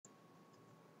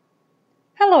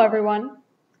Hello everyone,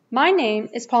 my name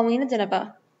is Polina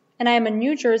Dineva, and I am a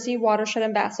New Jersey Watershed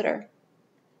Ambassador.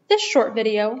 This short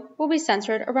video will be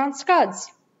centered around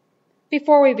Scuds.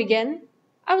 Before we begin,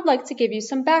 I would like to give you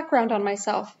some background on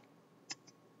myself.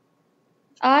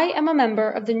 I am a member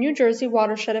of the New Jersey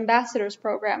Watershed Ambassadors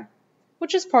Program,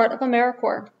 which is part of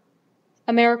AmeriCorps.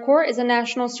 AmeriCorps is a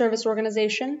national service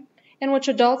organization in which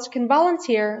adults can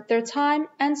volunteer their time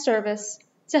and service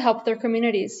to help their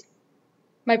communities.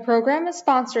 My program is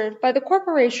sponsored by the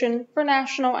Corporation for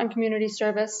National and Community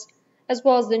Service, as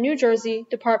well as the New Jersey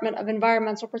Department of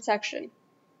Environmental Protection.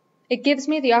 It gives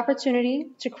me the opportunity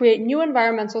to create new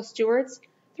environmental stewards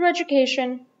through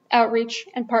education, outreach,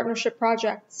 and partnership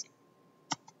projects.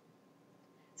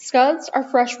 Scuds are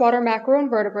freshwater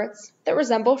macroinvertebrates that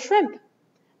resemble shrimp.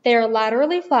 They are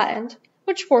laterally flattened,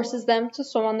 which forces them to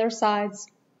swim on their sides.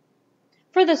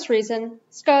 For this reason,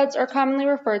 Scuds are commonly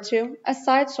referred to as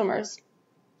side swimmers.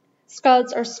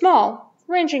 Scuds are small,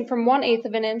 ranging from 1/8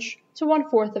 of an inch to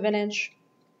 1/4 of an inch.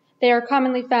 They are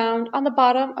commonly found on the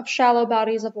bottom of shallow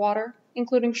bodies of water,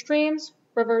 including streams,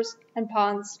 rivers, and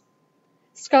ponds.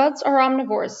 Scuds are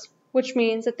omnivores, which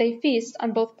means that they feast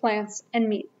on both plants and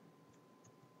meat.